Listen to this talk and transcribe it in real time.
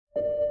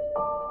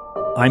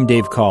I'm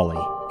Dave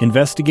Cawley,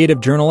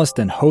 investigative journalist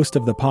and host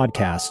of the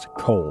podcast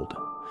Cold.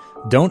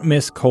 Don't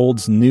miss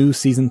Cold's new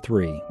Season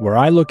 3, where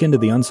I look into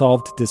the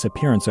unsolved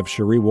disappearance of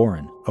Cherie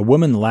Warren, a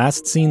woman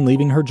last seen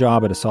leaving her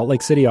job at a Salt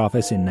Lake City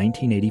office in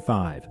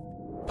 1985.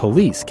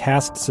 Police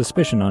cast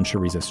suspicion on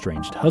Cherie's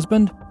estranged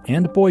husband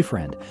and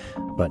boyfriend,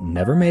 but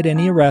never made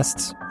any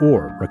arrests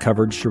or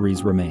recovered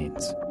Cherie's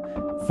remains.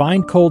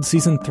 Find Cold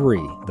Season 3,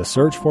 The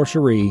Search for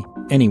Cherie,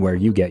 anywhere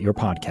you get your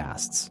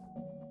podcasts.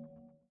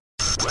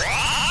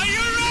 Are you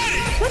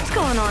ready? What's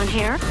going on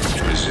here?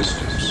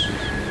 Resistance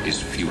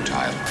is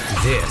futile.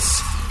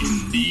 This,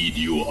 indeed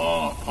you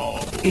are, Paul,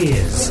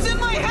 is it's in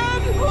my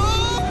hand,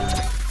 Paul!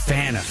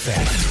 Fan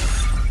Effect.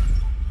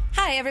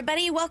 Hi,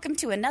 everybody. Welcome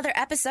to another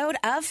episode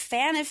of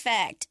Fan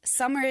Effect.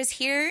 Summer is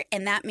here,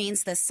 and that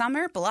means the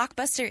summer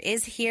blockbuster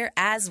is here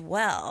as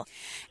well.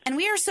 And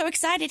we are so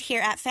excited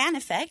here at Fan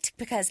Effect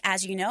because,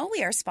 as you know,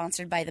 we are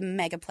sponsored by the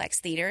Megaplex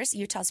Theaters,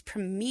 Utah's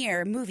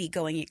premier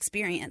movie-going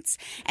experience.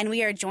 And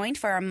we are joined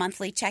for our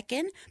monthly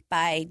check-in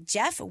by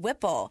Jeff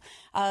Whipple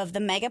of the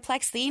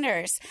Megaplex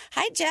Theaters.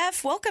 Hi,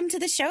 Jeff. Welcome to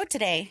the show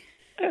today.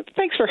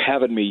 Thanks for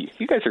having me.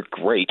 You guys are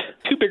great.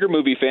 Two bigger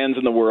movie fans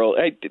in the world.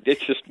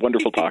 It's just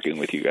wonderful talking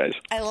with you guys.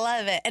 I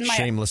love it. And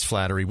Shameless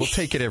flattery. We'll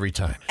take it every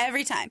time.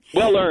 Every time.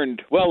 Well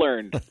earned. Well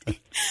earned.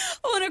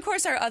 Well, and of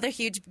course, our other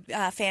huge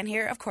fan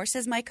here, of course,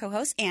 is my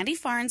co-host, Andy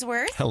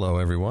Farnsworth. Hello,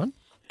 everyone.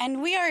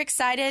 And we are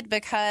excited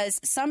because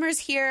summer's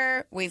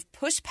here. We've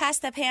pushed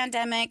past the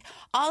pandemic.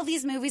 All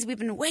these movies we've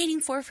been waiting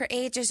for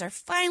ages are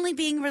finally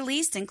being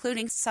released,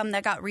 including some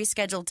that got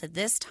rescheduled to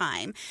this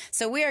time.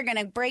 So we are going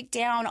to break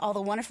down all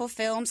the wonderful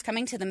films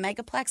coming to the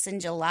Megaplex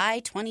in July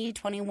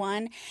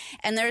 2021.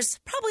 And there's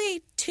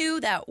probably two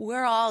that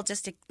we're all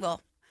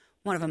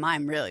one of them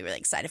I'm really, really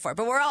excited for.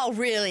 But we're all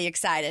really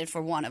excited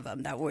for one of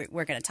them that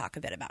we're going to talk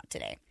a bit about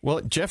today. Well,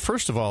 Jeff,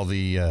 first of all,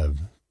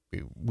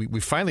 we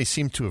finally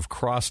seem to have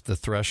crossed the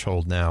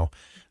threshold now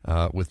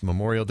with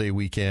Memorial Day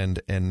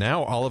weekend, and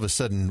now all of a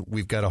sudden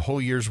we've got a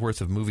whole year's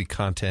worth of movie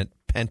content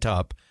pent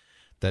up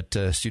that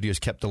studios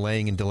kept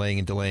delaying and delaying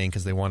and delaying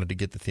because they wanted to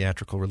get the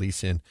theatrical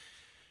release in.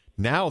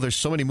 Now there's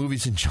so many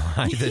movies in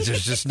July that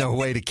there's just no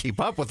way to keep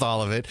up with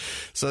all of it.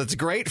 So it's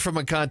great from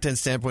a content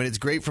standpoint. It's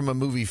great from a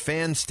movie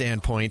fan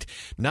standpoint.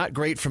 Not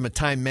great from a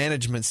time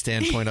management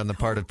standpoint on the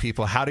part of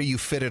people. How do you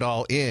fit it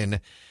all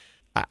in?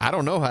 I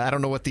don't know. I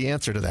don't know what the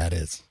answer to that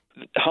is.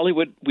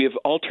 Hollywood, we have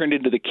all turned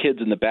into the kids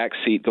in the back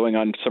seat going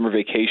on summer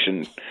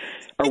vacation.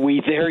 Are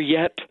we there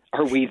yet?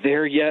 Are we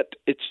there yet?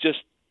 It's just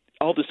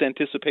all this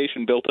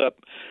anticipation built up.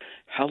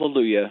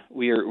 Hallelujah.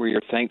 We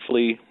are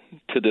thankfully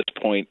to this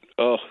point.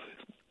 Oh,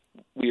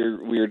 we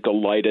are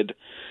delighted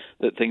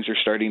that things are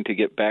starting to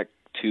get back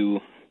to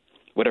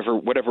whatever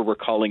we're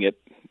calling it.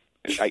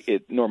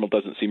 Normal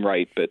doesn't seem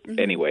right, but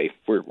anyway,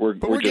 we're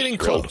getting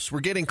thrilled. close.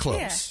 We're getting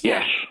close. Yeah.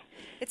 Yes.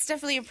 It's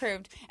definitely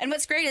improved. And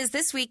what's great is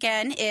this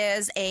weekend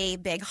is a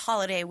big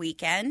holiday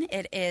weekend.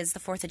 It is the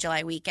 4th of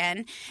July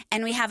weekend.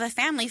 And we have a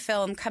family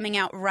film coming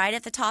out right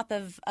at the top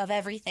of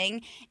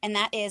everything. And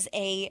that is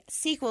a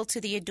sequel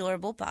to the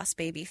adorable Boss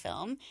Baby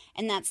film.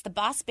 And that's the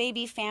Boss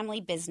Baby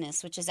Family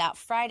Business, which is out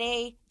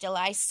Friday,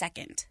 July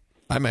 2nd.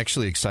 I'm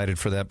actually excited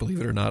for that,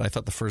 believe it or not. I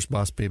thought the first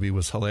Boss Baby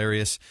was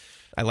hilarious.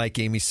 I like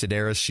Amy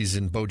Sedaris. She's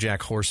in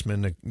BoJack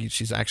Horseman.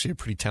 She's actually a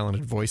pretty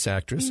talented voice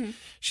actress. Mm-hmm.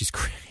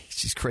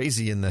 She's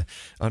crazy in the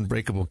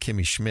Unbreakable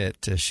Kimmy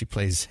Schmidt. She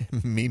plays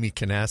Mimi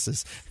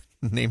Canassis,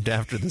 named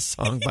after the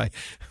song by,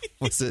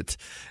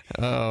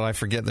 I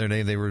forget their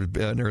name. They were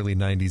an early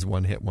 90s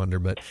one-hit wonder.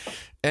 But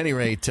at any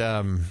rate,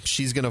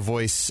 she's going to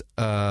voice,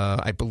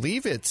 I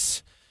believe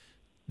it's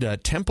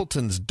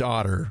Templeton's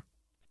daughter.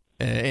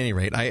 At any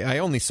rate, I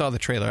only saw the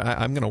trailer.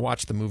 I'm going to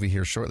watch the movie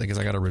here shortly because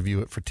I got to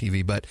review it for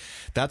TV. But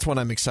that's one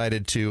I'm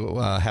excited to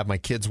have my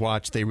kids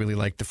watch. They really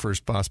liked the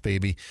first Boss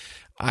Baby.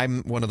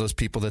 I'm one of those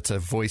people that's a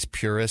voice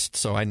purist,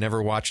 so I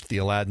never watched the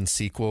Aladdin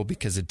sequel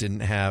because it didn't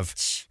have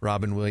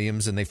Robin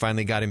Williams, and they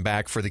finally got him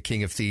back for the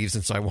King of Thieves,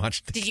 and so I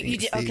watched the King of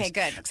Thieves. Okay,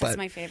 good. That's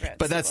my favorite.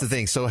 But that's the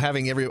thing. So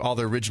having all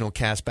the original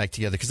cast back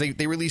together, because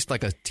they released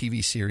like a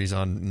TV series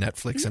on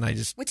Netflix, and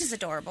which is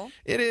adorable.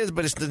 It is,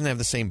 but it doesn't have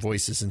the same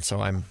voices, and so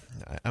I'm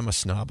a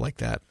snob like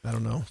that. I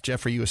don't know.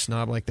 Jeff, are you a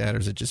snob like that, or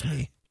is it just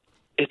me?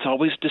 It's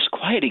always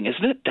disquieting,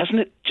 isn't it? Doesn't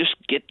it just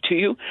get to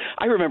you?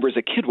 I remember as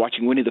a kid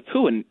watching Winnie the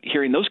Pooh and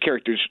hearing those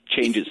characters'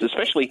 changes,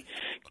 especially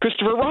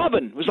Christopher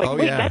Robin. It was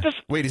like,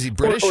 wait, is he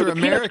British or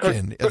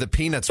American? The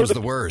Peanuts was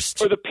the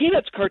worst. Or the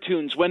Peanuts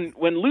cartoons when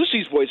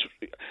Lucy's voice.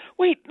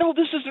 Wait, no,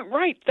 this isn't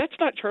right. That's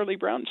not Charlie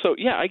Brown. So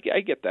yeah, I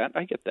get that.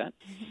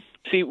 Mm-hmm.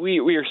 See,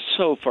 we are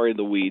so far in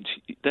the weeds.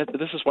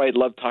 This is why I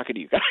love talking to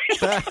you guys.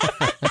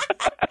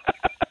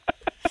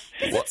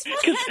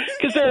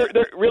 Because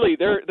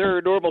there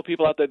are normal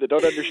people out there that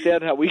don't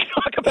understand how we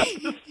talk about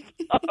this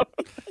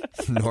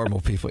stuff.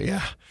 Normal people,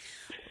 yeah.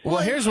 Well,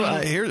 here's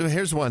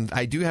one.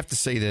 I do have to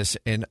say this,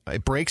 and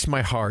it breaks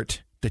my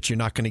heart that you're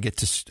not going to get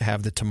to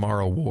have the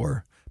Tomorrow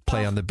War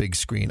play on the big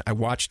screen. I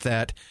watched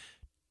that.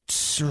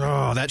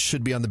 That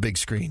should be on the big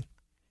screen.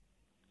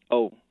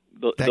 Oh,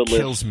 that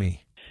kills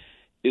me.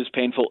 is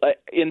painful.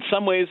 In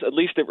some ways, at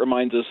least it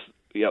reminds us,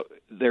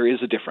 there is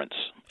a difference,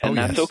 and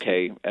that's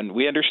okay, and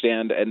we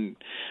understand, and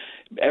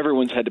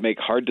everyone's had to make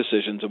hard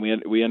decisions, and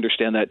we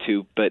understand that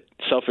too. But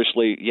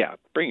selfishly,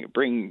 bring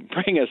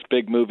us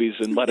big movies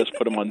and let us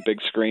put them on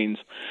big screens,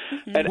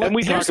 and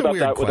we talk about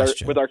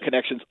that with our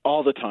connections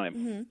all the time.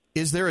 Mm-hmm.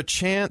 Is there a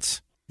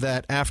chance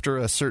that after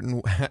a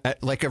certain,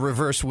 like a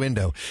reverse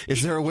window,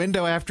 is there a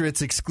window after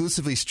it's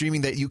exclusively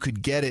streaming that you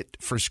could get it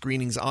for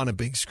screenings on a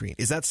big screen?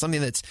 Is that something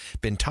that's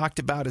been talked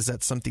about? Is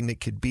that something that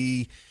could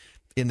be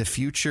in the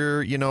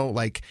future?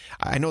 Like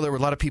I know there were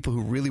a lot of people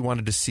who really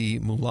wanted to see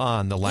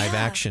Mulan, the live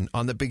action,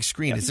 on the big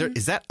screen.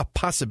 Is that a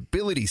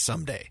possibility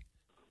someday?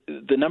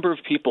 The number of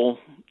people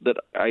that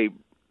I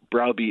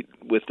browbeat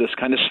with this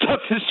kind of stuff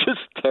is just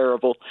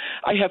terrible.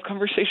 I have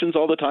conversations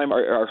all the time.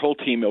 Our whole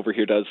team over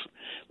here does.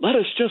 Let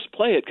us just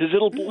play it because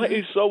it'll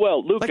play so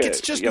well. Luca, like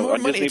it's just more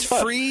money. It's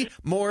free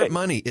more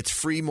money. It's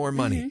free more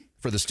money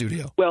for the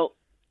studio. Well,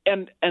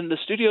 and the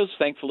studios,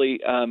 thankfully,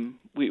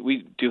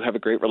 we do have a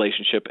great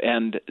relationship,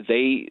 and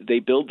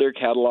they build their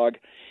catalog.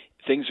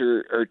 Things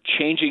are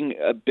changing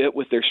a bit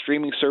with their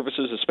streaming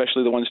services,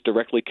 especially the ones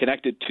directly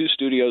connected to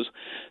studios.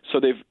 So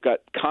they've got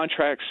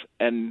contracts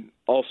and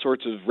all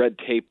sorts of red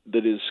tape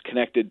that is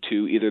connected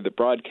to either the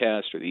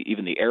broadcast or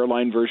even the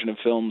airline version of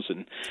films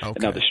and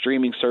now the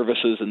streaming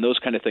services and those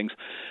kind of things.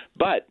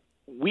 But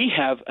we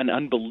have an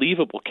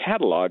unbelievable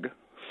catalog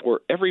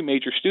for every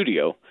major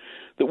studio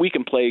that we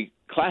can play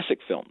classic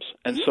films.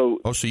 And so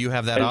so you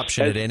have that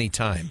option at any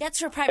time. That's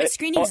for private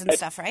screenings and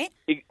stuff, right?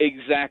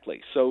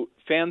 Exactly. So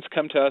fans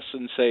come to us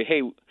and say,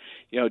 hey,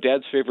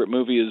 Dad's favorite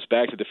movie is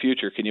Back to the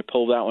Future. Can you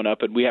pull that one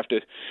up? And we have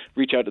to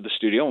reach out to the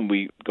studio, and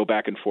we go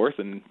back and forth,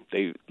 and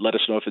they let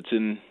us know if it's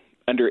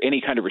under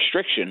any kind of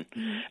restriction.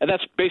 And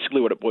that's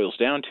basically what it boils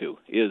down to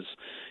is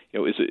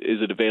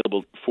it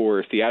available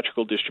for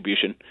theatrical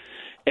distribution?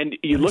 And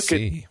you look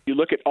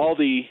at all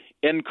the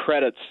end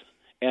credits,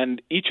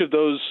 and each of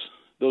those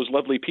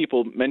lovely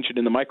people mentioned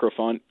in the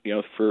microfont,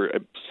 for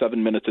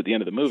 7 minutes at the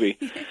end of the movie,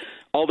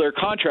 all their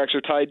contracts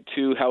are tied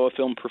to how a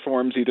film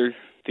performs either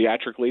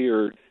theatrically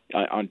or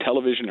on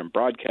television and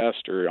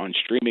broadcast or on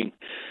streaming.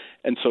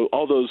 And so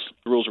all those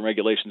rules and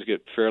regulations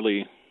get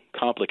fairly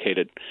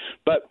complicated.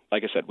 But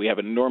like I said, we have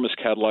an enormous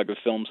catalog of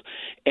films,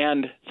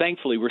 and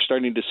thankfully we're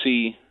starting to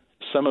see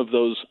some of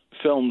those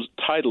films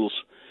titles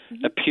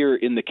appear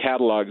in the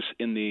catalogs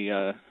in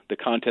the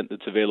content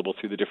that's available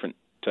through the different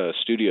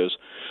studios.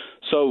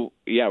 So,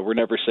 we're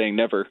never saying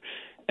never.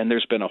 And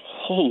there's been a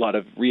whole lot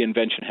of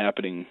reinvention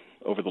happening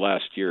over the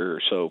last year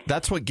or so.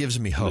 That's what gives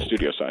me hope. The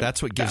studio side.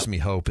 That's what gives me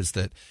hope is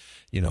that,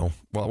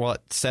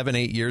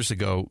 7-8 years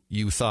ago,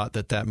 you thought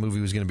that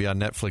movie was going to be on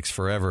Netflix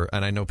forever.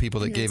 And I know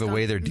people that gave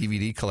away their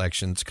DVD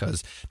collections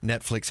because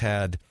Netflix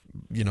had,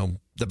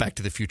 the Back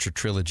to the Future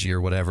trilogy or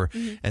whatever.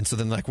 And so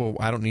then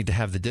I don't need to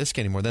have the disc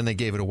anymore. Then they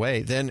gave it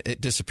away. Then it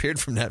disappeared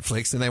from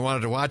Netflix and they wanted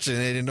to watch it and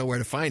they didn't know where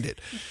to find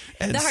it.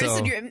 And the hardest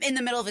when you're in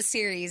the middle of a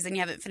series and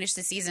you haven't finished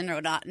the season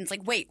or not. And it's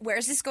like, wait, where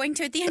is this going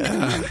to at the end of the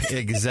month?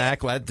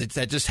 Exactly.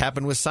 That just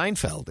happened with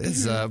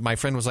Seinfeld. My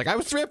friend was like, I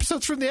was 3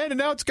 episodes from the end and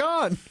now it's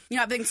gone.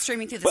 I've been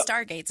streaming through the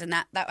Stargates, and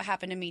that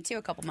happened to me too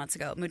a couple months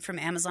ago. It moved from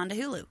Amazon to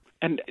Hulu.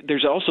 And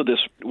there's also this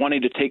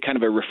wanting to take kind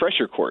of a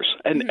refresher course.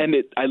 And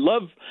I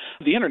love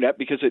the internet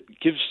because it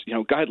gives,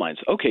 guidelines.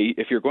 Okay,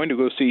 if you're going to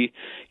go see,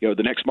 the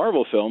next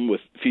Marvel film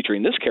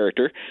featuring this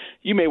character,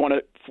 you may want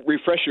to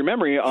refresh your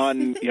memory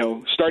on,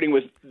 starting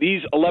with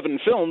these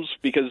 11 films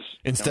because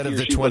instead of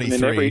the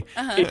 23.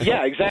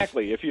 Yeah,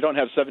 exactly. If you don't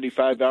have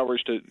 75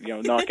 hours to,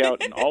 knock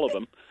out in all of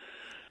them.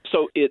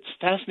 So it's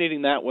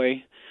fascinating that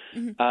way.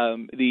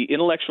 The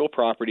intellectual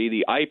property,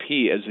 the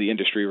IP as the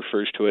industry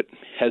refers to it,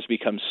 has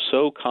become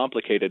so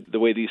complicated, the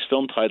way these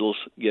film titles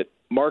get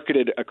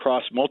marketed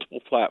across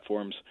multiple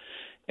platforms,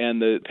 and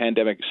the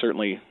pandemic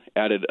certainly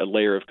added a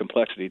layer of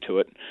complexity to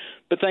it.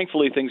 But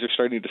thankfully, things are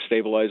starting to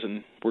stabilize,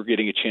 and we're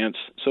getting a chance.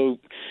 So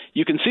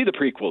you can see the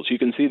prequels, you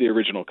can see the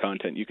original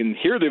content, you can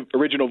hear the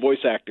original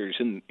voice actors,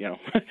 and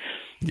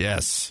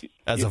Yes,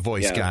 as a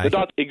voice guy.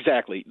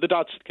 The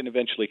dots can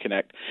eventually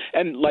connect.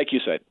 And like you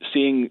said,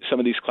 seeing some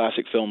of these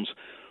classic films,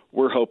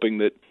 we're hoping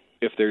that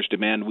if there's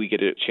demand, we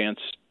get a chance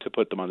to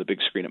put them on the big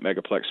screen at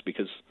Megaplex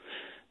because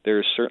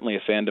there's certainly a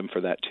fandom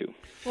for that too.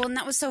 Well, and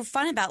that was so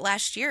fun about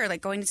last year,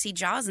 like going to see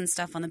Jaws and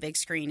stuff on the big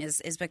screen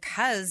is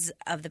because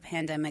of the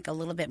pandemic, a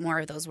little bit more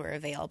of those were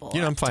available.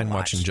 I'm fine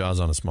watching Jaws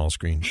on a small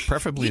screen,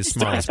 preferably as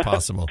small as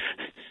possible.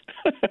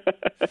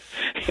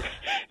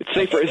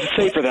 It's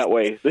safer that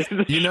way.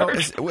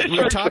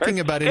 We're talking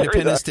about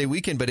Independence Day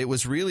weekend, but it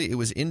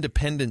was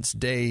Independence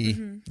Day,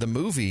 the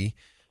movie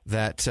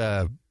that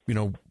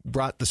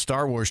brought the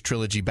Star Wars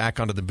trilogy back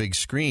onto the big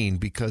screen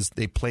because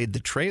they played the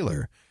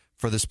trailer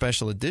for the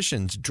special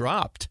editions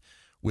dropped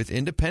with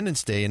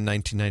Independence Day in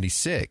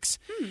 1996.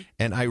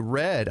 And I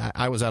read,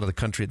 I was out of the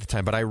country at the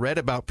time, but I read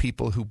about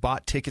people who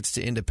bought tickets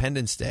to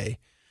Independence Day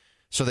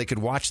so they could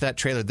watch that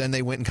trailer. Then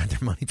they went and got their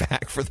money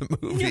back for the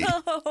movie.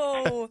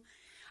 No.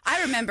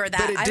 I remember that.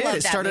 But it I did. loved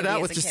It that started movie out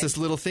as with a just kid. this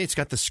little thing. It's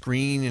got the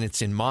screen and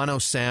it's in mono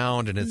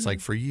sound, and it's like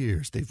for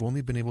years they've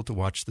only been able to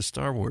watch the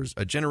Star Wars.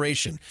 A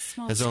generation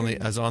has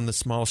on the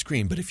small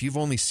screen. But if you've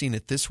only seen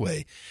it this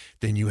way,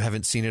 then you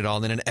haven't seen it all.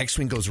 And then an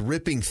X-wing goes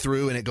ripping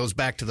through, and it goes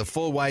back to the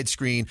full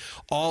widescreen,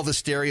 all the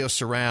stereo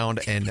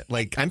surround, and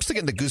like I'm still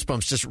getting the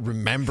goosebumps just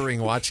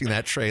remembering watching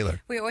that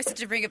trailer. We always have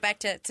to bring it back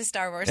to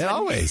Star Wars. And when-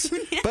 always.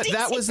 when we had But to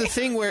that see was the it.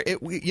 thing where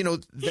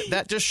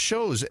that just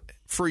shows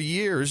for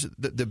years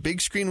the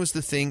big screen was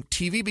the thing.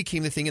 TV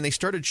became the thing, and they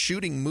started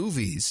shooting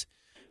movies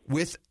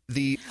with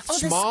the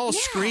small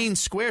screen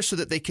square so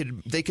that they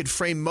could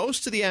frame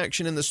most of the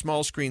action in the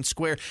small screen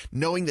square,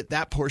 knowing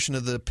that portion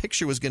of the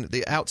picture was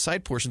the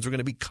outside portions were going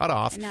to be cut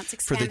off And that's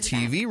for the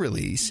expanded TV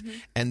release.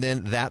 And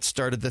then that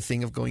started the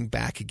thing of going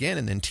back again,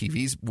 and then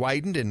TVs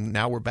widened, and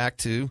now we're back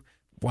to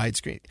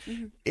widescreen.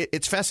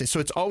 It's fascinating. So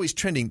it's always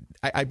trending.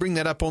 I bring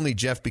that up only,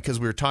 Jeff,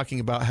 because we were talking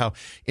about how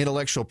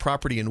intellectual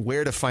property and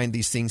where to find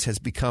these things has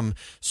become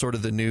sort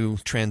of the new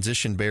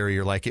transition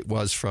barrier, like it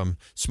was from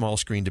small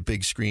screen to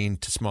big screen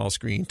to small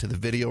screen to the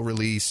video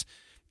release.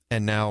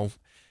 And now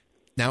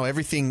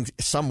everything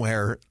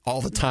somewhere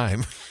all the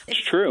time. It's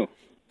true.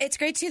 It's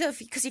great too, though,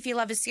 because if you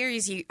love a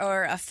series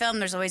or a film,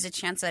 there's always a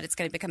chance that it's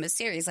going to become a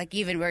series. Like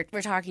even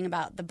we're talking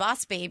about The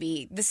Boss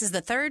Baby. This is the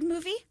third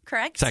movie,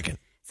 correct?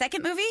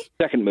 Second movie?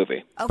 Second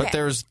movie. Okay. But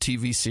there's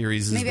TV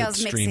series Maybe I that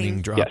was streaming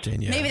mixing. dropped Yes.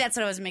 in. Yeah. Maybe that's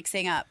what I was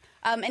mixing up.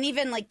 And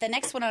even like the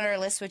next one on our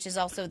list, which is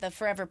also the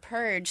Forever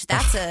Purge,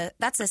 that's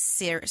a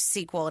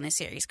sequel in a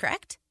series,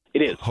 correct?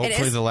 It is.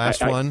 Hopefully is? the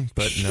last one,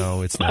 but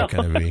no, it's not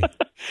going to be.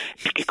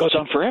 It goes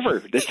on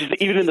forever. This is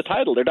even in the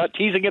title. They're not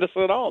teasing us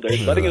at all. They're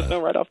letting us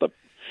know right off the.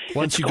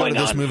 Once It's you go to going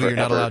this on movie, you're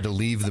not forever. allowed to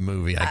leave the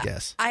movie, I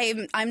guess.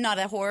 I'm not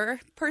a horror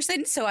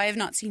person, so I have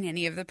not seen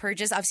any of the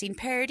purges. I've seen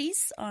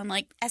parodies on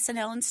like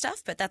SNL and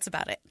stuff, but that's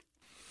about it.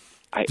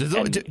 Do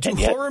and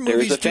yet horror there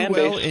is movies a do fan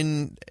well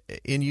base.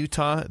 in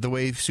Utah the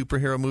way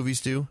superhero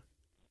movies do?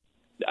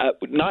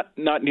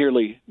 Not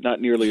nearly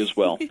as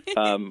well.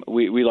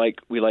 We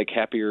like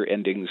happier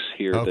endings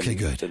here Okay,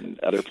 good. than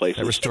other places.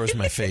 That restores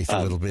my faith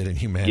a little bit in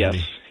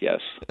humanity. Yes.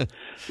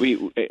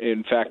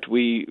 In fact,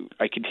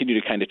 I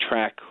continue to kind of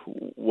track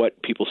what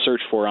people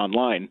search for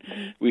online.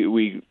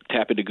 We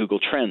tap into Google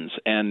Trends,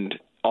 and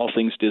all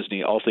things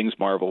Disney, all things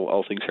Marvel,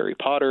 all things Harry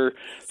Potter,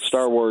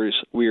 Star Wars,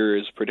 we're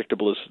as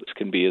predictable as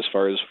can be as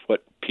far as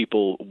what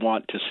people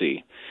want to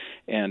see.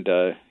 And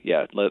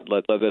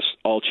let us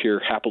all cheer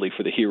happily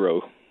for the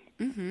hero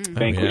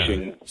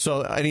vanquishing. Yeah.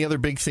 So any other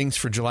big things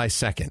for July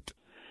 2nd?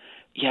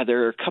 Yeah,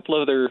 there are a couple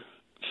other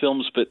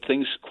films, but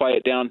things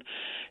quiet down.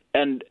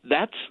 And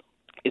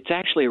it's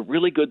actually a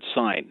really good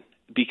sign,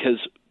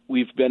 because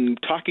we've been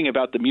talking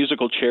about the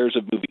musical chairs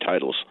of movie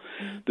titles.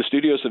 The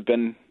studios have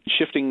been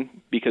shifting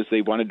because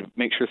they wanted to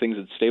make sure things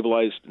had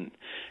stabilized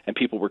and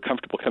people were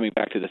comfortable coming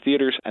back to the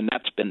theaters, and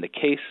that's been the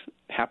case.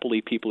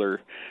 Happily, people are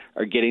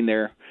getting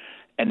there.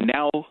 And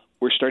now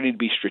we're starting to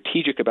be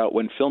strategic about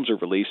when films are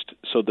released,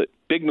 so that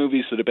big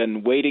movies that have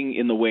been waiting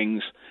in the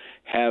wings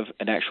have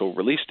an actual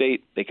release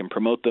date. They can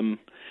promote them,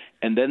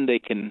 and then they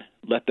can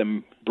let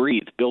them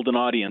breathe, build an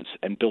audience,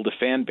 and build a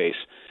fan base.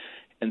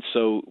 And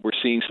so we're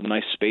seeing some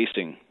nice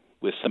spacing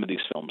with some of these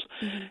films.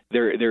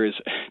 There is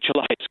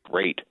July is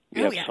great.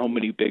 We have so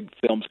many big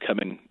films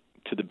coming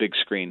to the big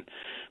screen.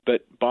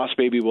 But Boss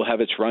Baby will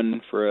have its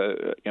run for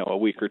a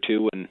week or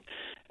two, and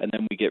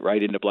then we get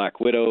right into Black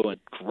Widow. And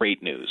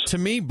great news. To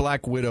me,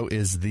 Black Widow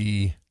is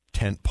the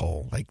tent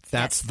pole. Like,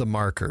 that's the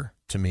marker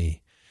to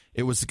me.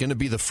 It was going to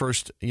be the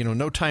first,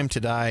 No Time to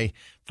Die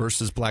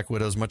versus Black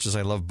Widow. As much as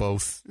I love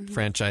both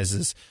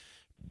franchises,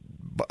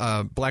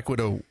 Black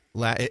Widow,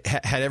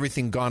 had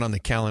everything gone on the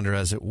calendar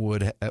as it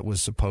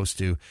was supposed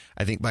to,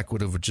 I think Black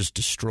Widow would just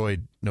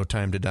destroyed No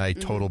Time to Die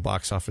total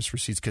box office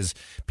receipts, because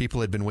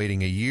people had been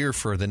waiting a year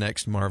for the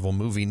next Marvel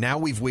movie. Now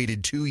we've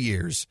waited 2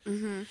 years,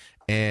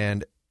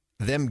 and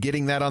them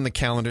getting that on the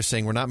calendar,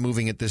 saying we're not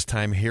moving it this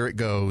time, here it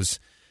goes.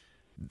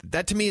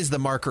 That to me is the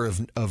marker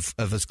of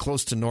as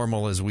close to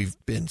normal as we've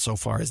been so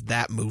far as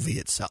that movie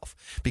itself,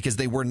 because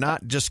they were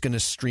not just going to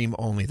stream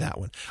only that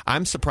one.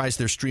 I'm surprised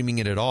they're streaming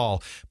it at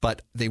all,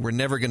 but they were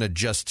never going to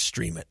just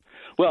stream it.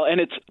 Well,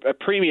 and it's a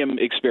premium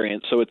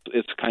experience, so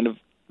it's kind of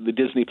the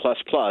Disney Plus.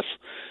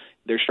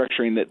 They're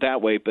structuring it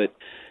that way, but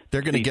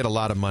they're going to get a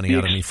lot of money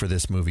out of me for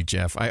this movie,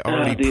 Jeff. I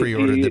already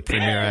pre-ordered the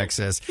premiere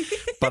access,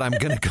 but I'm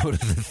going to go to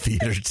the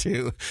theater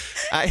too.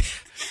 I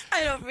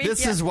don't mean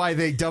This is why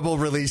they double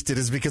released it,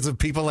 is because of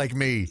people like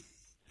me.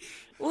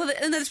 Well,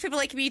 and there's people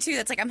like me too.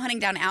 That's like, I'm hunting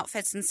down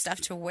outfits and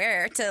stuff to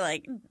wear to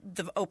like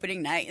the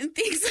opening night and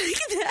things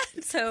like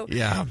that. So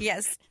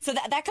yes. So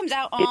that comes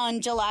out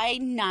on July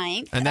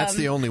 9th. And that's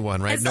the only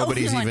one, right?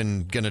 Nobody's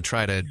even going to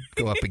try to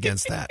go up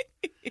against that.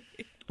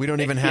 We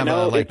don't even have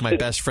my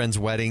best friend's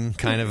wedding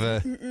kind of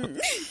a.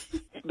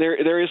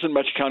 There isn't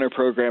much counter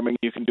programming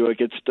you can do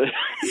against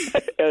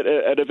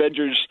an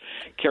Avengers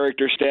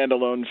character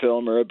standalone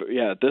film,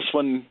 this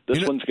one's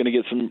going to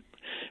get some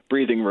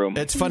breathing room.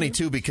 It's funny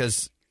too,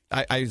 because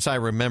As I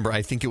remember,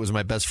 I think it was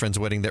My Best Friend's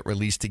Wedding that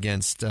released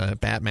against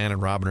Batman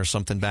and Robin or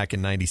something back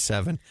in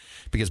 97,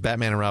 because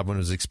Batman and Robin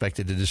was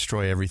expected to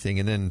destroy everything,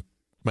 and then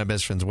My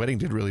Best Friend's Wedding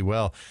did really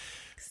well.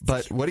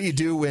 But what do you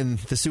do when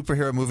the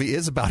superhero movie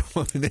is about a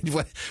woman?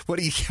 What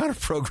do you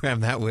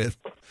counter-program that with?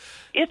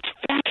 It's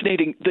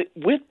fascinating that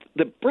with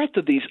the breadth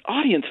of these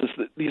audiences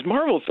that these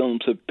Marvel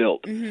films have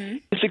built,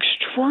 it's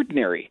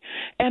extraordinary.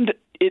 And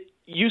it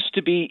used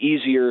to be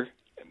easier,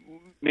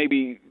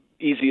 maybe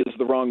easy is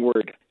the wrong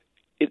word.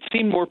 It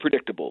seemed more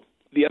predictable.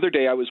 The other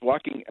day I was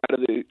walking out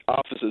of the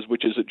offices,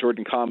 which is at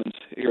Jordan Commons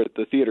here at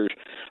the theaters.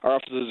 Our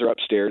offices are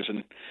upstairs,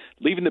 and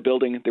leaving the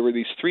building, there were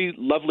these three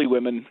lovely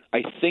women,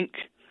 I think,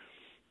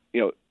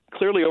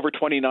 clearly over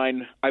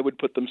 29. I would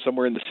put them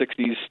somewhere in the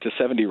 60s to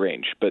 70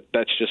 range, but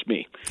that's just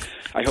me.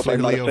 I hope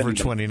clearly I'm not over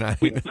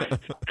 29.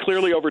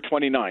 Clearly over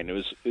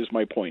 29 is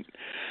my point.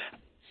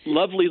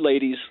 Lovely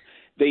ladies.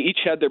 They each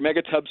had their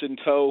mega tubs in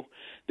tow.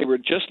 They were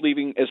just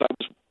leaving as I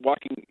was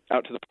walking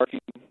out to the parking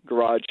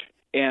garage,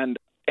 and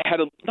I had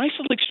a nice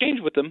little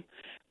exchange with them.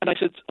 And I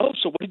said, "Oh,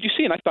 so what did you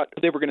see?" And I thought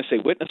they were going to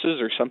say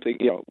Witnesses or something,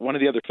 one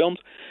of the other films.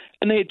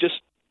 And they had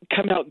just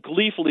come out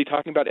gleefully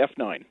talking about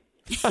F9.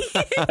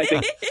 I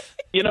think,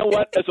 you know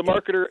what? As a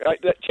marketer,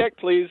 check,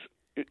 please.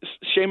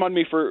 Shame on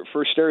me for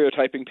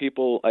stereotyping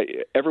people.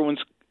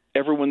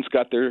 Everyone's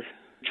got their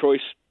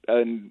choice,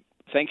 and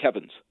thank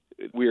heavens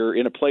we're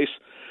in a place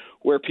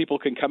where people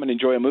can come and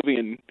enjoy a movie,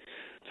 and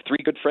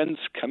three good friends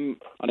come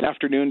on an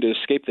afternoon to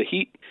escape the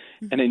heat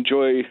and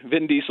enjoy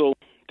Vin Diesel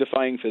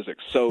defying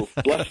physics. So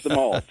bless them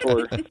all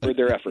for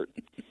their effort.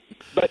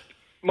 But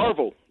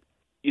Marvel,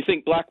 you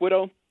think Black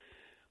Widow?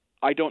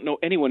 I don't know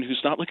anyone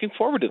who's not looking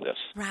forward to this.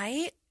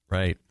 Right?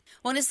 Right.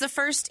 Well, and it's the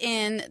first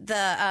in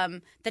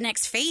the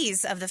next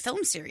phase of the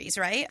film series,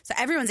 right? So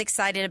everyone's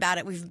excited about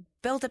it. We've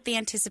built up the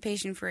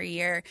anticipation for a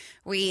year.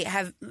 We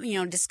have,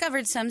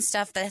 discovered some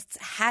stuff that's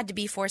had to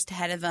be forced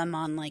ahead of them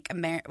on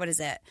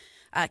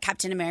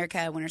Captain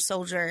America, Winter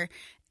Soldier.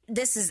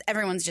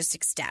 Everyone's just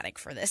ecstatic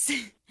for this.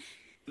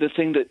 The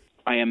thing that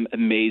I am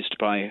amazed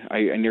by,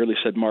 I nearly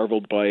said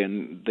marveled by,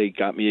 and they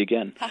got me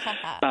again.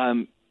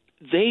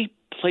 They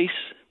place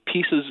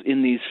pieces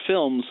in these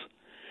films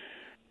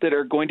that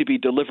are going to be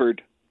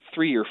delivered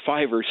 3 or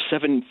 5 or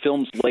 7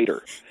 films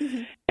later.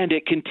 And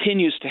it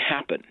continues to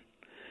happen.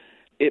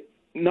 It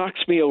knocks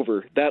me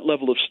over, that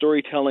level of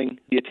storytelling,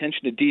 the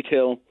attention to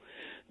detail,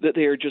 that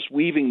they are just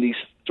weaving these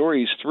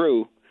stories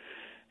through,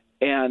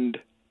 and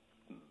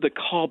the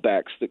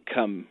callbacks that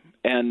come.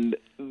 And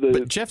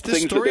but Jeff,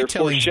 this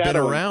storytelling's been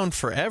around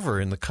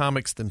forever in the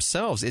comics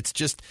themselves. It's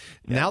just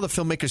now the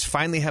filmmakers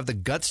finally have the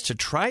guts to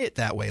try it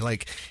that way.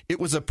 Like, it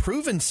was a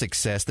proven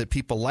success that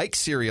people like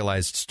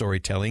serialized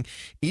storytelling,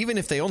 even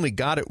if they only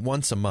got it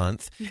once a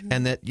month,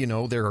 and that,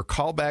 there are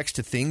callbacks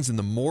to things, and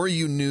the more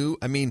you knew,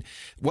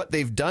 what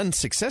they've done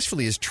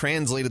successfully is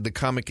translated the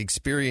comic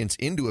experience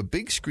into a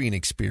big screen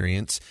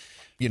experience.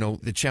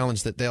 The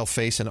challenge that they'll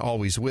face and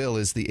always will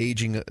is the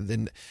aging.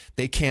 Then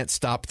they can't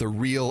stop the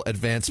real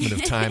advancement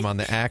of time on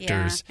the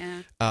actors.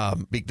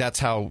 That's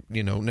how,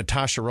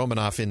 Natasha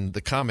Romanoff in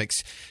the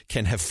comics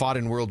can have fought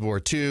in World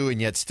War II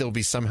and yet still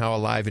be somehow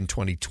alive in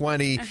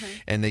 2020.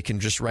 And they can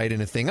just write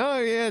in a thing, oh,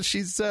 yeah,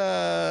 she's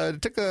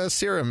took a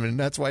serum and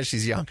that's why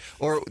she's young.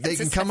 Or they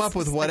can come up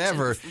with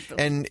whatever.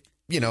 And,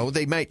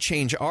 they might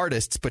change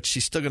artists, but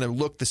she's still going to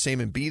look the same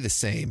and be the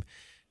same.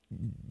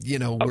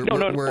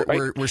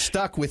 We're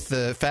stuck with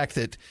the fact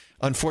that,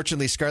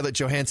 unfortunately, Scarlett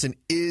Johansson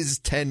is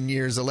 10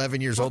 years, 11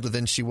 years older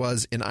than she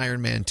was in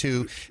Iron Man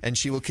 2, and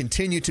she will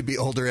continue to be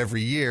older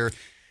every year.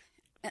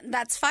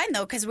 That's fine,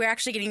 though, because we're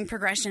actually getting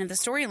progression of the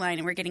storyline,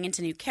 and we're getting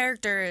into new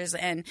characters,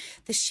 and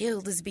the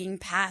shield is being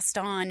passed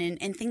on,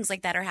 and things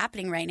like that are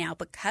happening right now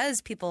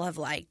because people have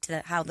liked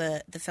how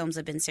the films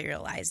have been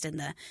serialized, and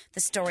the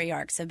story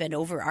arcs have been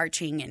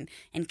overarching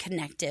and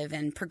connective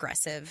and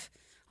progressive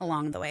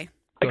along the way.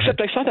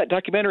 Except I saw that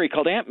documentary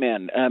called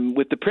Ant-Man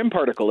with the Prim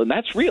particle, and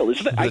that's real,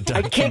 isn't it? The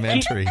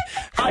documentary.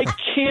 I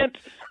can't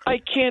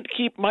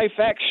keep my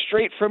facts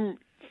straight from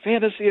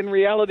fantasy and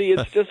reality.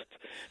 It's just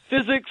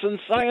physics and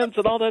science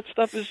and all that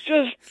stuff is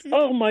just,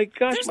 oh my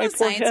gosh, There's my no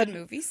poor science head. in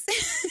movies.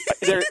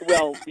 Check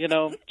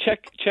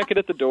it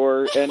at the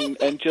door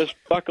and just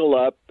buckle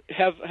up,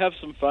 have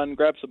some fun,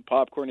 grab some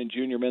popcorn and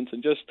Junior Mints,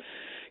 and just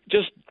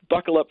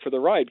buckle up for the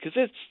ride, because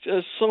it's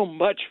just so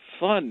much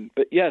fun.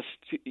 But yes,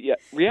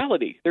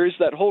 reality. There is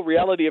that whole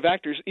reality of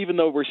actors, even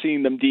though we're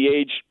seeing them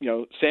de-age,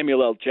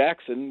 Samuel L.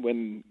 Jackson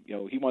when,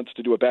 he wants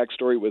to do a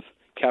backstory with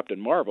Captain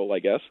Marvel, I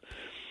guess.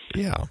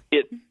 Yeah.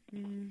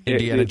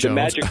 Indiana Jones.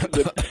 Magic,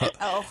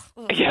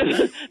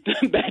 the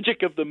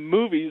magic of the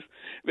movies,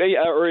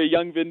 or a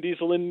young Vin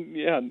Diesel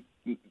in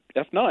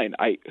F9.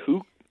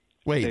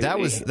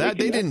 They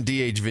didn't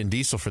de-age Vin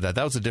Diesel for that.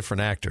 That was a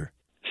different actor.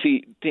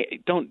 See,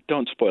 don't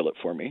spoil it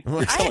for me.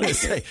 Don't tell me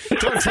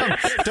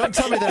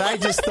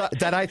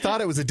that I thought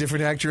it was a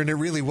different actor and it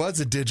really was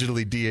a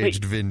digitally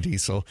de-aged Vin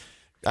Diesel.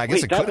 I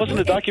guess that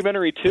wasn't a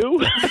documentary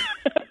too.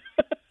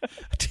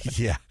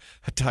 Yeah,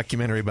 a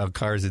documentary about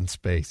cars in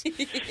space.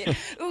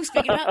 Ooh,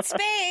 speaking about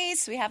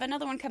space, we have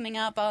another one coming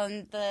up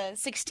on the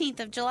 16th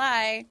of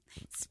July.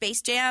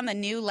 Space Jam: A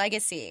New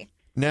Legacy.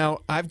 Now,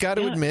 I've got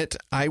to admit,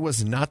 I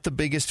was not the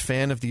biggest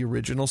fan of the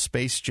original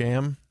Space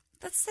Jam.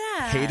 That's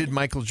sad. Hated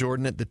Michael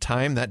Jordan at the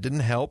time. That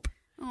didn't help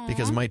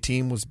because my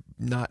team was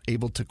not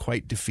able to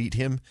quite defeat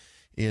him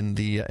in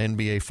the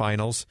NBA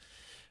Finals.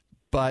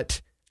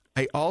 But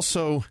I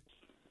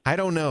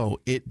don't know.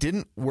 It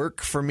didn't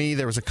work for me.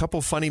 There was a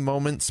couple funny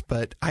moments,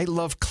 but I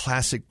love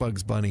classic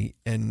Bugs Bunny,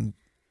 and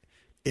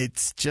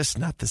it's just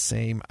not the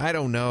same. I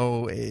don't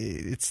know.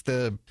 It's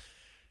the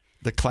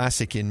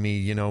classic in me,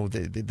 you know.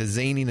 The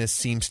zaniness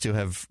seems to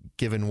have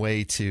given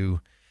way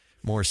to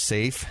more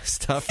safe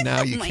stuff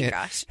now. You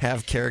can't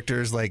have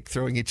characters like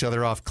throwing each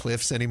other off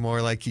cliffs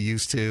anymore like you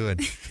used to,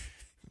 and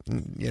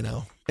you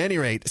know. At any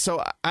rate,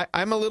 so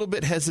I'm a little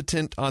bit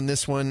hesitant on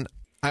this one.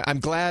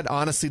 I'm glad,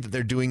 honestly, that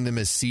they're doing them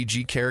as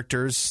CG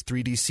characters,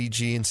 3D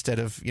CG, instead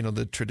of, you know,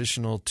 the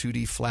traditional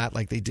 2D flat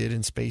like they did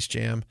in Space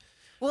Jam.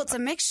 Well, it's a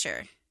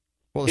mixture.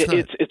 Well,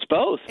 it's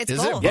both. It's Is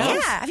both. it both?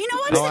 Yeah. Have you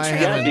not watched the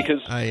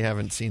trailer? I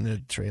haven't seen the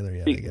trailer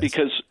yet, I guess.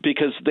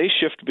 Because they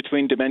shift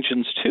between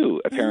dimensions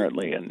too,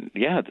 apparently, and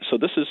so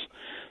this is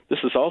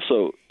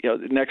also, you know,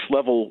 next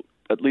level,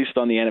 at least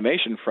on the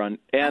animation front,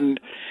 and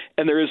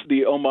there is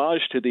the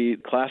homage to the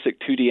classic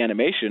 2D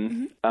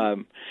animation,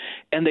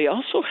 and they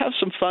also have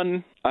some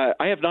fun.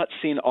 I have not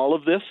seen all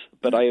of this,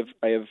 but I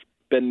have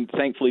been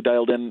thankfully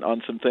dialed in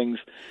on some things,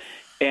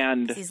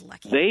 and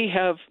they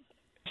have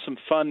some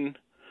fun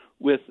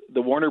with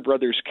the Warner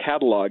Brothers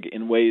catalog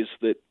in ways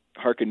that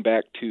harken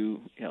back to,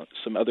 you know,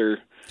 some other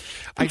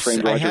I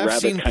have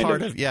seen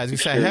part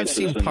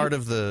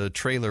of the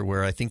trailer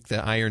where I think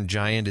the Iron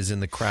Giant is in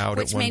the crowd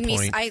at one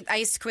point.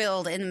 I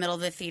squealed in the middle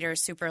of the theater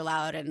super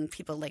loud, and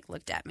people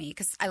looked at me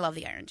because I love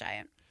the Iron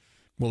Giant.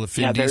 Well, if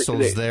Vin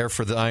Diesel's there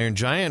for the Iron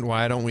Giant,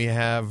 why don't we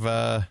have?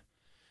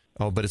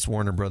 But it's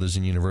Warner Brothers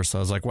and Universal.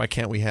 I was like, why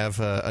can't we have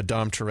a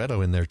Dom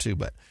Toretto in there too?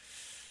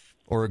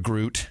 Or a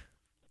Groot.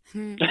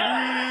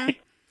 No,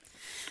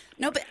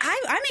 but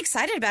I'm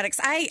excited about it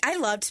because I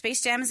loved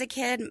Space Jam as a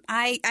kid.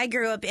 I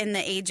grew up in the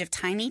age of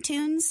Tiny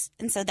Toons,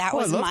 and so that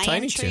was my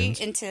entry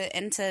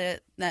into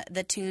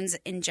the tunes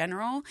in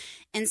general.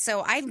 And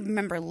so I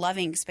remember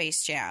loving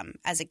Space Jam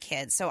as a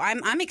kid. So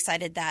I'm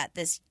excited that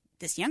this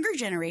younger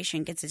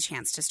generation gets a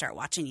chance to start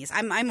watching these.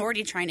 I'm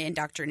already trying to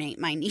indoctrinate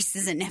my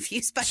nieces and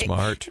nephews by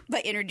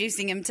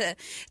introducing them to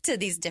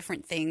these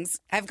different things.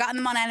 I've gotten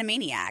them on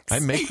Animaniacs. I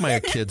make my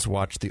kids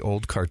watch the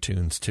old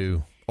cartoons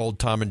too. Old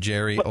Tom and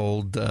Jerry,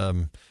 old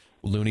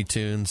Looney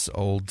Tunes,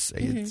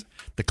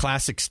 the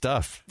classic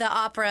stuff. The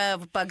opera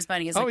of Bugs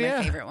Bunny is my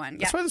favorite one. Yeah.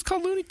 That's why it's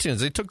called Looney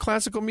Tunes. They took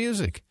classical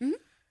music.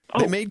 Mm-hmm.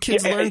 They made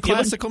kids learn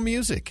classical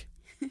music.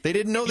 They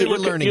didn't know they were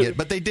learning it,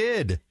 but they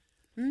did.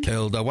 Mm-hmm.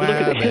 Killed a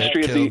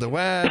wabbit, killed a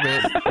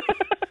wabbit.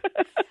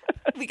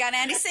 We got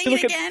Andy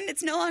singing again.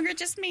 It's no longer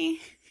just me.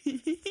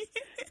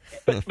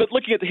 But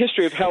looking at the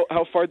history of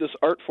how far this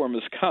art form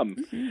has come,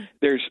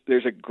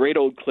 there's a great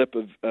old clip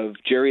of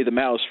Jerry the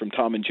Mouse from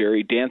Tom and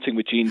Jerry dancing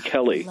with Gene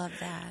Kelly. Love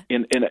that.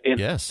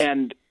 Yes.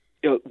 And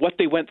you know, what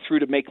they went through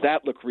to make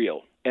that look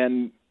real.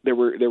 And there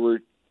were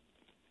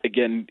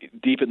again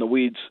deep in the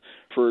weeds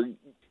for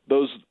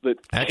those that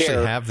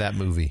actually have that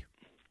movie.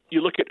 You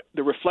look at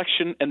the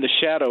reflection and the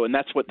shadow, and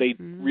that's what they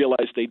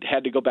realized they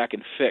had to go back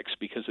and fix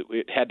because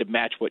it had to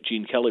match what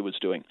Gene Kelly was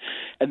doing.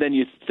 And then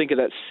you think of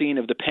that scene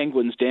of the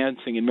penguins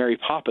dancing in Mary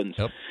Poppins,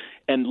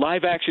 and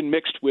live action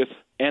mixed with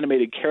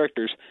animated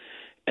characters,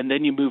 and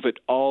then you move it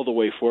all the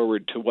way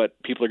forward to what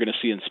people are going to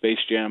see in Space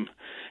Jam.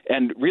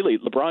 And really,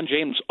 LeBron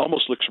James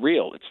almost looks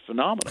real. It's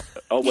phenomenal.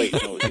 Oh, wait,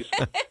 no.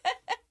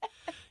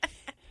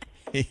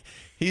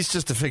 He's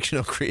just a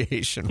fictional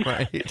creation,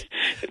 right?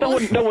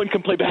 No one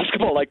can play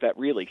basketball like that,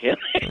 really, can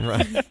they?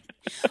 Right.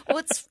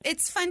 Well,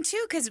 it's fun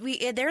too because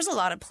there's a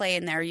lot of play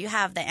in there. You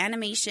have the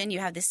animation, you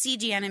have the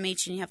CG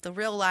animation, you have the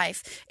real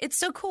life. It's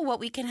so cool what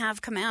we can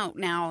have come out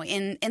now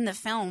in the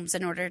films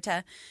in order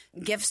to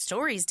give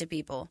stories to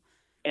people.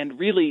 And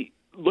really,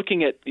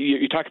 looking at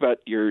you talk about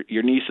your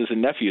nieces and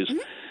nephews.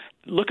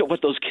 Mm-hmm. Look at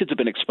what those kids have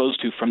been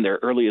exposed to from their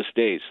earliest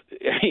days.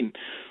 I mean,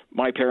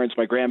 my parents,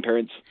 my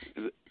grandparents.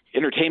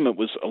 Entertainment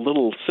was a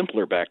little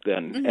simpler back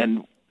then,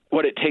 and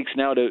what it takes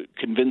now to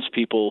convince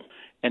people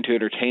and to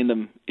entertain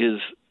them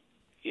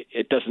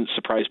it doesn't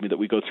surprise me that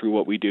we go through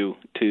what we do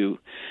to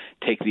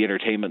take the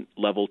entertainment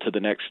level to the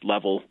next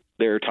level.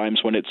 There are times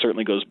when it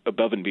certainly goes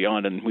above and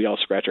beyond, and we all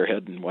scratch our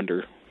head and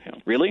wonder,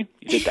 really?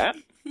 You did that?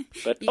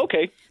 But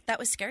okay. That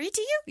was scary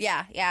to you?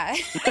 Yeah.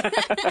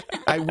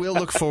 I will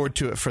look forward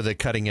to it for the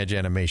cutting edge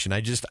animation.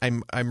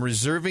 I'm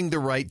reserving the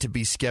right to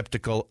be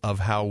skeptical of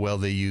how well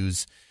they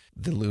use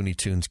the Looney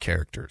Tunes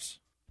characters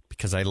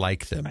because I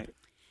like them.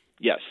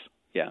 Yes.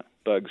 Yeah.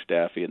 Bugs,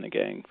 Daffy, and the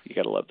gang. You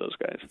got to love those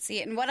guys.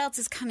 See, and what else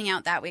is coming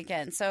out that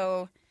weekend?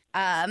 So,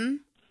 I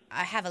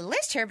have a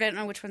list here, but I don't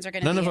know which ones are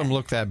going to be. None of them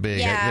look that big.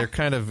 Yeah. They're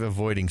kind of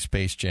avoiding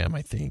Space Jam,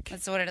 I think.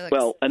 That's what it looks.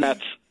 Well, and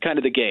that's kind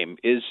of the game,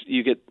 is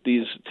you get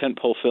these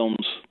tentpole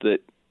films that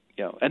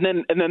and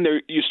then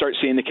there you start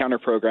seeing the counter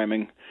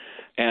programming,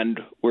 and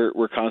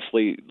we're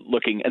constantly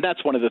looking, and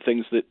that's one of the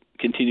things that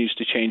continues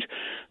to change.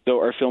 Though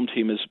our film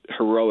team is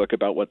heroic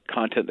about what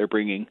content they're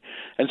bringing,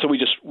 and so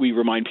we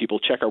remind people,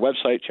 check our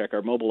website, check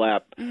our mobile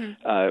app,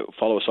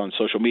 follow us on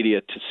social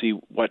media to see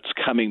what's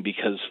coming,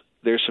 because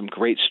there's some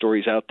great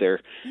stories out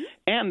there.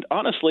 And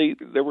honestly,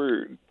 there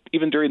were,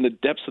 even during the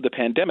depths of the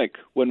pandemic,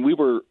 when we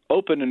were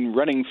open and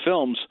running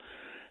films,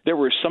 there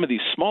were some of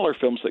these smaller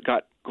films that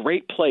got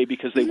great play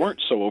because they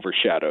weren't so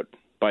overshadowed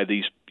by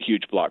these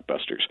huge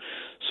blockbusters.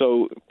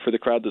 So for the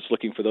crowd that's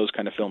looking for those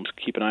kind of films,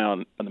 keep an eye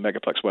on the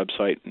Megaplex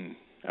website and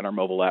our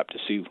mobile app to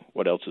see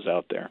what else is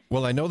out there.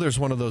 Well, I know there's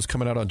one of those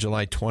coming out on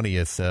July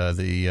 20th,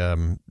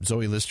 the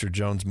Zoe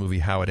Lister-Jones movie,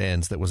 How It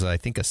Ends, that was, I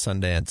think, a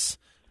Sundance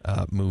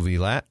movie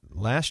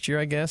last year,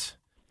 I guess.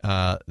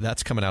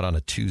 That's coming out on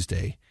a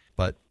Tuesday,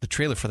 but the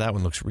trailer for that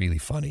one looks really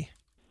funny.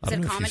 I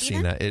don't know if you've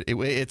seen that.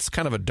 It's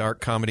kind of a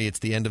dark comedy. It's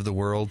the end of the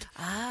world.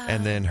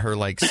 And then her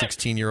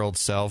 16-year-old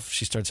self,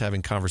 she starts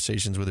having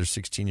conversations with her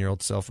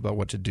 16-year-old self about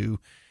what to do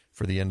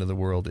for the end of the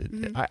world.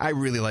 I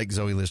really like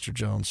Zoe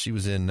Lister-Jones. She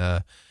was in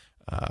the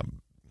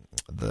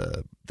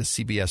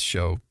CBS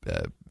show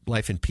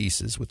Life in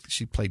Pieces.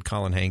 She played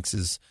Colin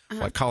Hanks's.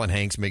 Colin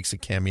Hanks makes a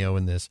cameo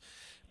in this.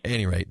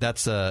 Anyway,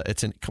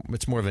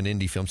 it's more of an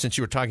indie film. Since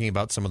you were talking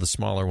about some of the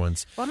smaller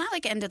ones. Well, not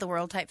like end of the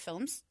world type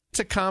films. It's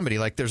a comedy.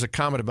 Like there's a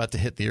comet about to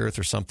hit the Earth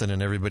or something,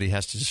 and everybody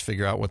has to just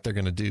figure out what they're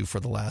going to do for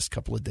the last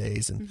couple of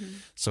days, and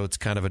so it's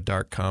kind of a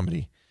dark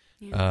comedy.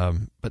 Yeah.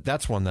 But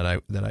that's one that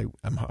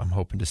I'm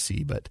hoping to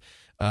see. But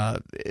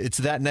it's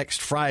that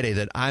next Friday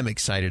that I'm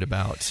excited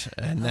about,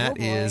 and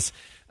that is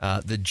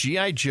the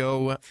G.I.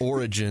 Joe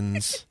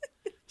Origins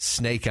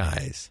Snake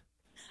Eyes.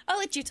 I'll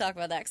let you talk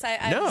about that because I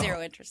have zero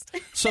interest.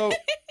 So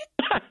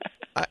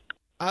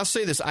I'll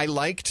say this: I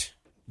liked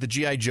the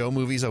G.I. Joe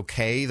movies,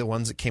 okay, the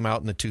ones that came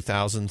out in the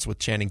 2000s with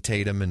Channing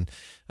Tatum and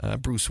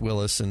Bruce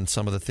Willis and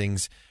some of the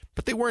things,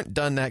 but they weren't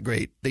done that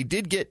great. They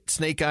did get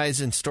Snake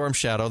Eyes and Storm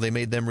Shadow. They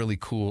made them really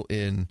cool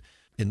in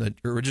the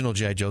original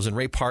G.I. Joes, and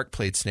Ray Park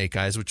played Snake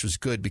Eyes, which was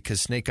good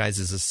because Snake Eyes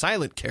is a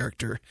silent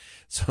character,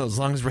 so as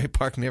long as Ray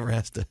Park never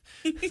has to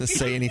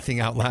say anything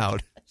out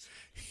loud,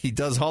 he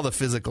does all the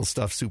physical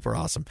stuff super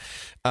awesome.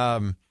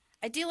 I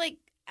do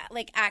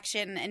like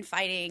action and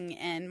fighting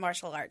and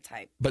martial art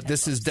type. But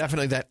this is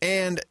definitely that.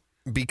 And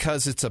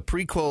because it's a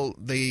prequel,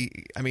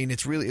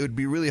 it would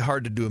be really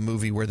hard to do a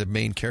movie where the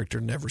main character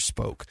never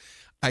spoke.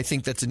 I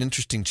think that's an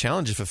interesting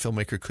challenge if a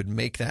filmmaker could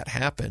make that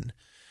happen.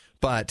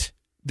 But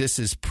this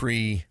is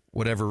pre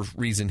whatever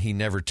reason he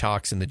never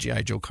talks in the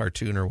G.I. Joe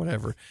cartoon or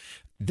whatever.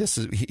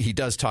 He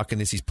does talk in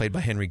this. He's played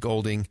by Henry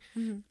Golding.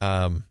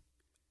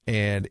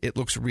 And it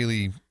looks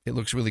really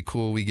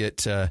cool. We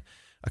get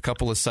a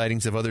couple of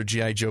sightings of other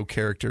G.I. Joe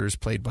characters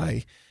played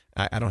by,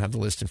 I don't have the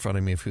list in front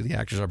of me of who the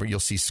actors are, but you'll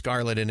see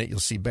Scarlet in it. You'll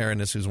see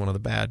Baroness, who's one of the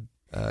bad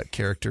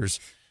characters.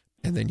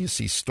 And then you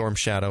see Storm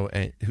Shadow,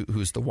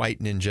 who's the white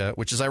ninja,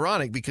 which is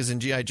ironic because in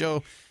G.I.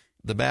 Joe,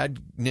 the bad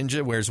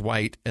ninja wears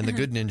white and the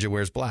good ninja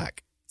wears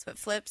black. So it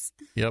flips?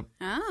 Yep.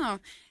 Oh.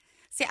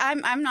 See,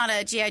 I'm not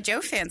a G.I. Joe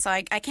fan, so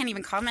I can't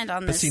even comment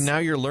on this. But see, now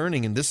you're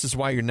learning, and this is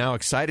why you're now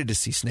excited to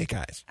see Snake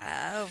Eyes.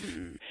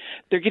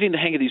 They're getting the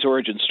hang of these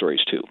origin stories,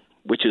 too,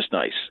 which is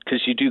nice,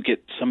 because you do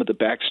get some of the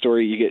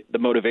backstory, you get the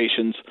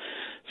motivations,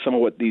 some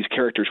of what these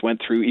characters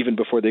went through even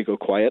before they go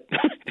quiet.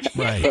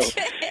 Right.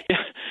 So, yeah.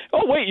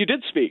 Oh, wait, you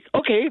did speak.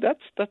 Okay,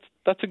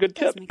 that's a good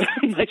tip.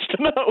 Nice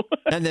to know.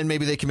 And then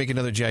maybe they can make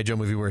another G.I. Joe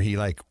movie where he,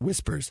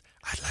 whispers,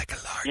 "I'd like a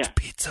large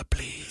pizza,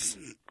 please."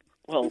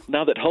 Well,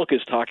 now that Hulk is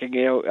talking,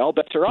 all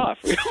bets are off.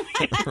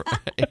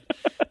 Right.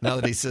 Now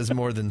that he says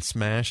more than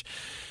smash.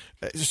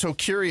 So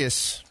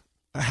curious,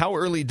 how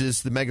early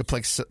does the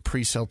Megaplex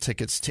pre-sell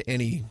tickets to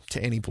any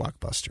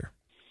blockbuster?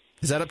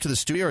 Is that up to the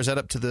studio or is that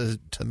up to the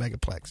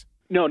Megaplex?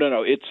 No.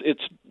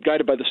 It's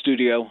guided by the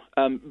studio.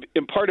 And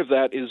part of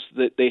that is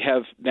that they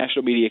have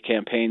national media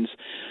campaigns.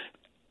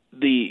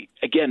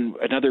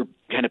 Another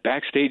kind of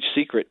backstage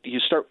secret. You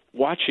start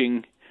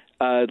watching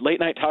late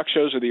night talk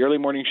shows or the early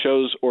morning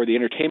shows or the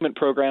entertainment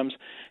programs,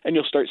 and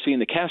you'll start seeing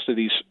the cast of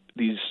these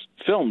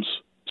films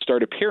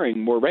start appearing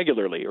more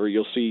regularly, or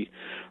you'll see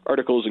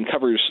articles and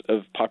covers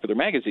of popular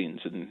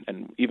magazines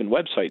and even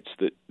websites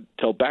that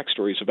tell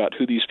backstories about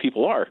who these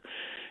people are.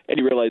 And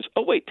you realize,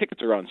 oh, wait,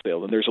 tickets are on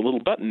sale, and there's a little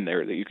button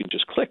there that you can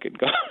just click and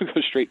go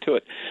straight to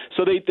it.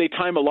 So they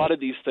time a lot of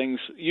these things.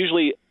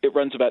 Usually it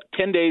runs about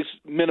 10 days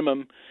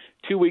minimum,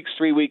 2 week,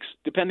 3 weeks,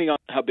 depending on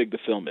how big the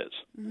film is.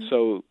 Mm-hmm.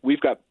 So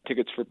we've got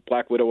tickets for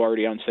Black Widow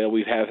already on sale.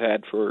 We have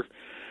had for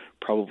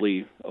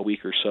probably a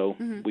week or so,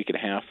 week and a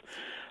half,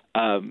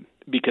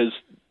 because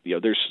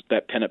there's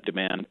that pent-up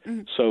demand.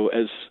 Mm-hmm. So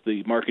as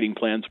the marketing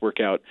plans work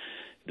out,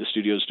 the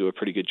studios do a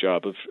pretty good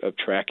job of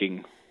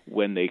tracking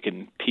when they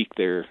can peak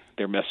their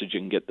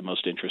messaging and get the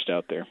most interest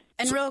out there.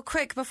 And real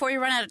quick, before we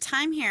run out of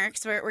time here,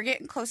 because we're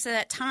getting close to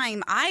that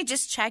time, I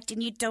just checked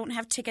and you don't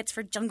have tickets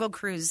for Jungle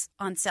Cruise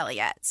on sale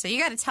yet. So you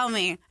got to tell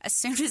me as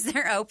soon as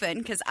they're open,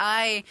 because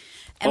I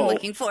am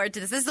looking forward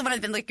to this. This is the one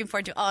I've been looking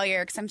forward to all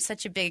year because I'm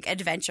such a big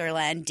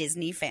Adventureland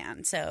Disney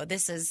fan. So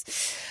this is...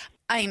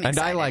 I'm excited. And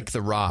I like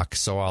The Rock,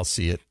 so I'll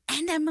see it.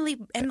 And Emily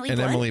Blunt.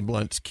 Emily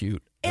Blunt's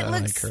cute. It I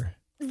looks like her.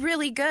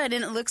 really good,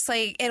 and it looks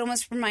like it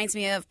almost reminds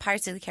me of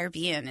Pirates of the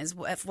Caribbean is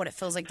what it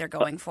feels like they're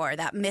going for,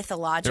 that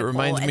mythological It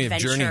reminds me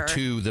adventure. of Journey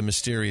to the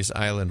Mysterious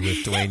Island with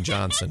Dwayne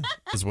Johnson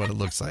is what it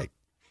looks like.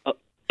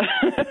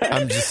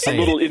 I'm just saying.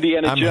 A little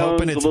Indiana I'm Jones,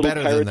 hoping a it's little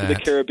better Pirates than of the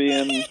that.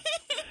 Caribbean.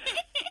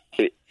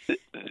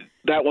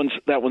 That one's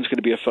going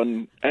to be a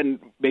fun, and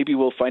maybe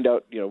we'll find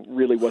out,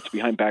 really what's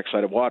behind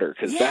Backside of Water,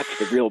 because that's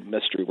the real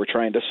mystery we're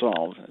trying to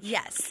solve.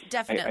 Yes,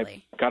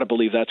 definitely. I got to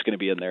believe that's going to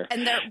be in there.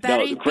 And they're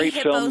better great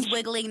hippos films.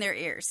 wiggling their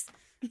ears.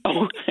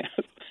 Oh,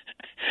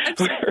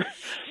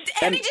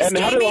 Andy just and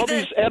how gave do me all the-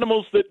 these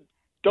animals that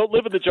don't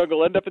live in the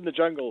jungle end up in the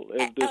jungle?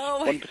 And this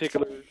oh. one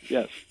particular,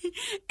 yes.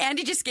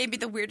 Andy just gave me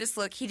the weirdest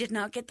look. He did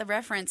not get the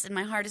reference, and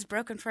my heart is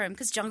broken for him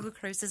because Jungle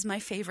Cruise is my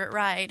favorite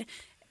ride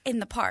in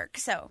the park.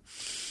 So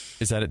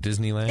Is that at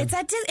Disneyland? it's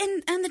at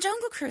and the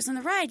Jungle Cruise on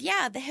the ride.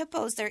 Yeah, the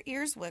hippos, their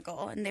ears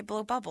wiggle and they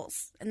blow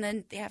bubbles, and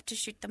then they have to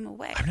shoot them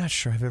away. I'm not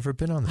sure I've ever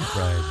been on that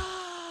ride.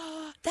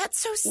 That's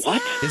so sad.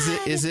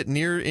 What? Is it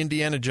near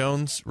Indiana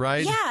Jones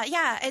ride?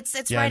 Yeah.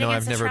 It's Yeah, right no, against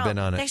I've the never trail. been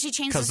on it. They actually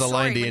changed because the the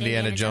line to story when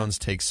Indiana Jones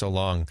takes so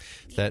long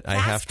that I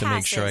have to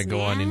make sure I Fast go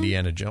on passes,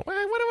 Indiana Jones. What do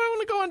I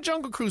want to go on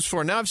Jungle Cruise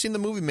for? Now I've seen the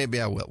movie. Maybe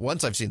I will.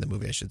 Once I've seen the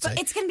movie, I should say. But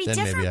it's going to be Then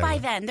maybe different I by will.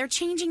 then. They're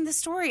changing the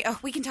story. Oh,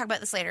 we can talk about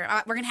this later.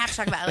 We're going to have to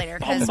talk about it later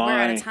because Oh, we're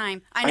out my. of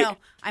time. I know.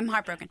 I'm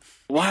heartbroken.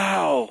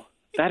 Wow,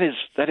 that is.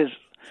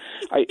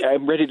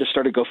 I'm ready to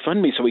start a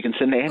GoFundMe so we can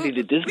send Andy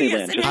to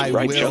Disneyland. Just I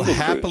ride will Jungle Cruise.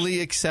 happily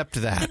accept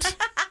that.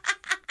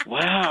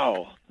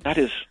 Wow, that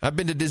is. I've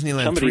been to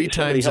Disneyland Somebody 3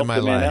 times in help my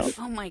the man life.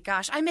 out. Oh my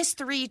gosh, I missed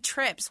 3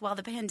 trips while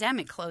the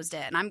pandemic closed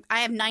it, and I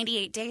have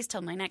 98 days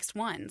till my next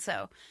one.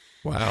 So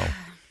Wow.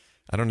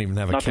 I don't even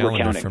have a Not that we're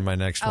calendar counting. for my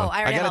next Oh, one.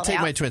 I already got held to take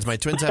out. my twins. My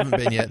twins haven't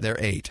been yet. They're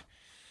 8.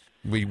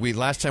 We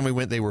last time we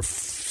went, they were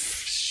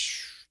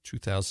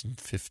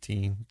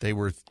 2015. They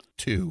were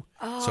 2.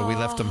 So we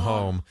left them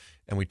home,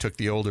 and we took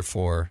the older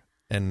 4,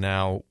 and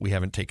now we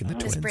haven't taken the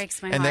twins.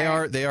 breaks my and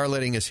heart. they are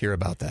letting us hear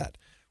about that.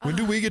 When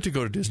do we get to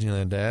go to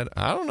Disneyland, Dad?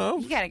 I don't know.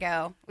 you gotta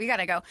go. We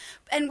gotta go,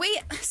 and we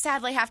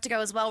sadly have to go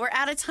as well. We're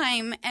out of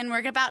time, and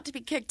we're about to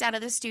be kicked out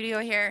of the studio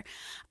here.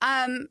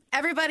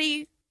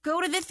 Everybody,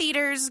 go to the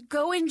theaters.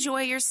 Go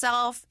enjoy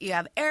yourself. You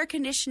have air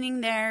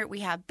conditioning there.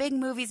 We have big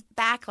movies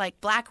back like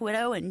Black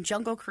Widow and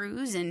Jungle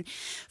Cruise, and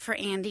for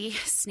Andy,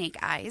 Snake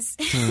Eyes.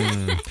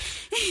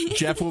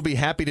 Jeff will be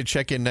happy to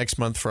check in next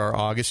month for our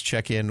August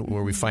check-in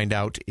where we find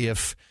out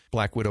if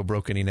Black Widow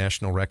broke any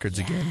national records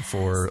again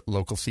for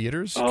local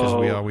theaters because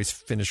we always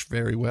finish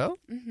very well.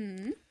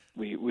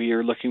 We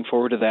are looking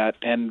forward to that,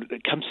 and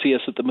come see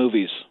us at the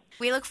movies.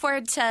 We look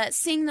forward to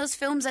seeing those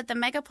films at the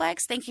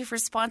Megaplex. Thank you for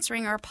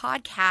sponsoring our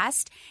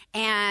podcast.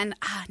 And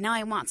now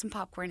I want some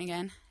popcorn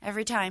again.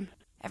 Every time.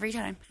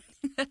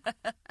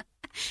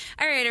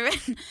 All right,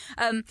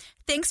 everyone.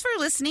 Thanks for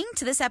listening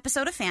to this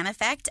episode of Fan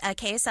Effect, a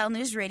KSL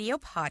News Radio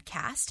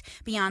podcast.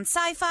 Beyond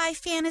sci-fi,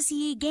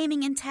 fantasy,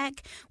 gaming, and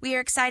tech, we are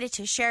excited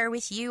to share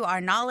with you our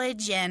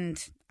knowledge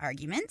and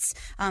arguments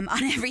on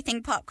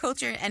everything pop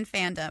culture and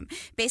fandom.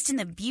 Based in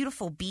the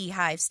beautiful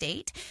Beehive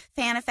State,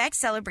 Fan Effect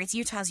celebrates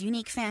Utah's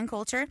unique fan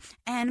culture,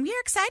 and we are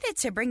excited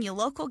to bring you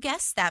local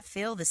guests that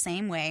feel the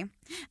same way.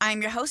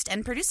 I'm your host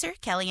and producer,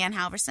 Kellyanne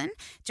Halverson,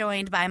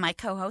 joined by my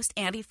co-host,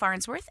 Andy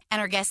Farnsworth,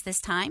 and our guest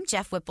this time,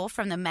 Jeff Whipple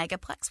from the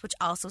Megaplex, which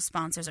also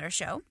sponsors our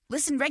show.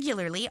 Listen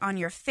regularly on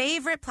your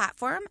favorite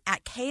platform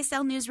at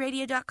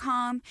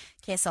kslnewsradio.com,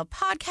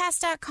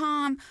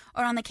 kslpodcast.com,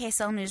 or on the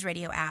KSL News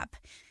Radio app.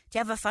 Do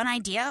you have a fun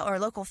idea or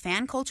local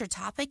fan culture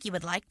topic you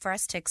would like for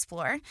us to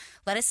explore?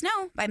 Let us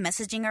know by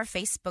messaging our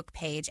Facebook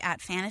page at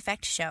Fan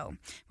Effect Show,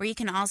 where you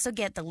can also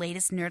get the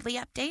latest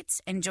nerdly updates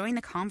and join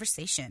the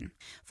conversation.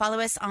 Follow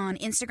us on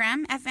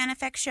Instagram at Fan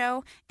Effect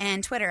Show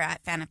and Twitter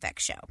at Fan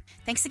Effect Show.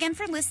 Thanks again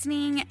for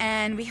listening,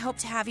 and we hope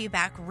to have you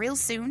back real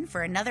soon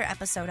for another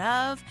episode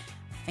of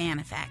Fan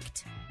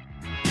Effect.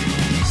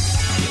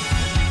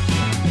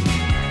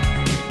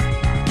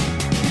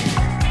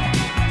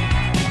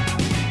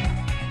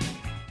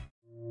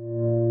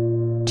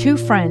 Two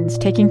friends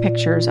taking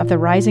pictures of the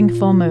rising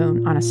full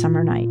moon on a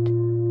summer night.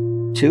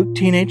 Two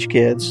teenage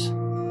kids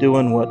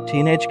doing what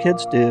teenage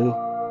kids do.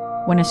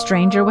 When a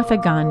stranger with a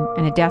gun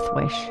and a death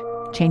wish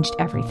changed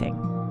everything.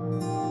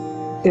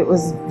 It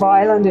was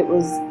violent, it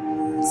was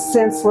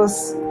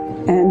senseless,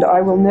 and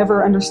I will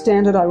never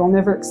understand it, I will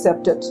never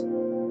accept it.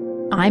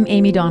 I'm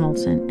Amy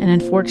Donaldson, and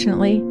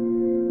unfortunately,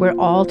 we're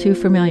all too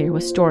familiar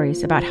with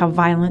stories about how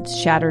violence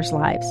shatters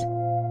lives.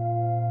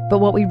 But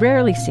what we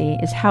rarely see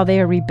is how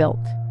they are rebuilt.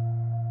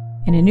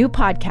 In a new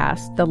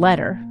podcast, The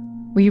Letter,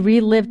 we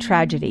relive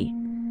tragedy,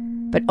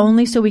 but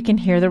only so we can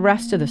hear the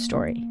rest of the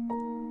story.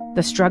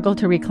 The struggle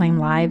to reclaim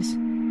lives,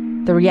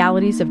 the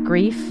realities of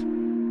grief,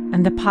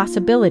 and the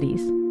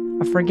possibilities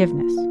of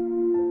forgiveness.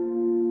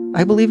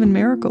 I believe in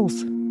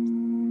miracles.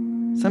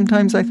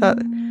 Sometimes I thought,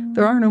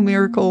 there are no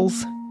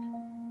miracles.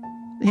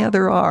 Yeah,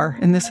 there are,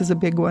 and this is a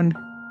big one.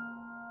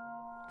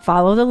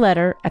 Follow The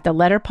Letter at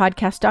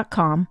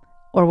theletterpodcast.com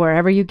or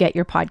wherever you get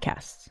your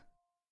podcasts.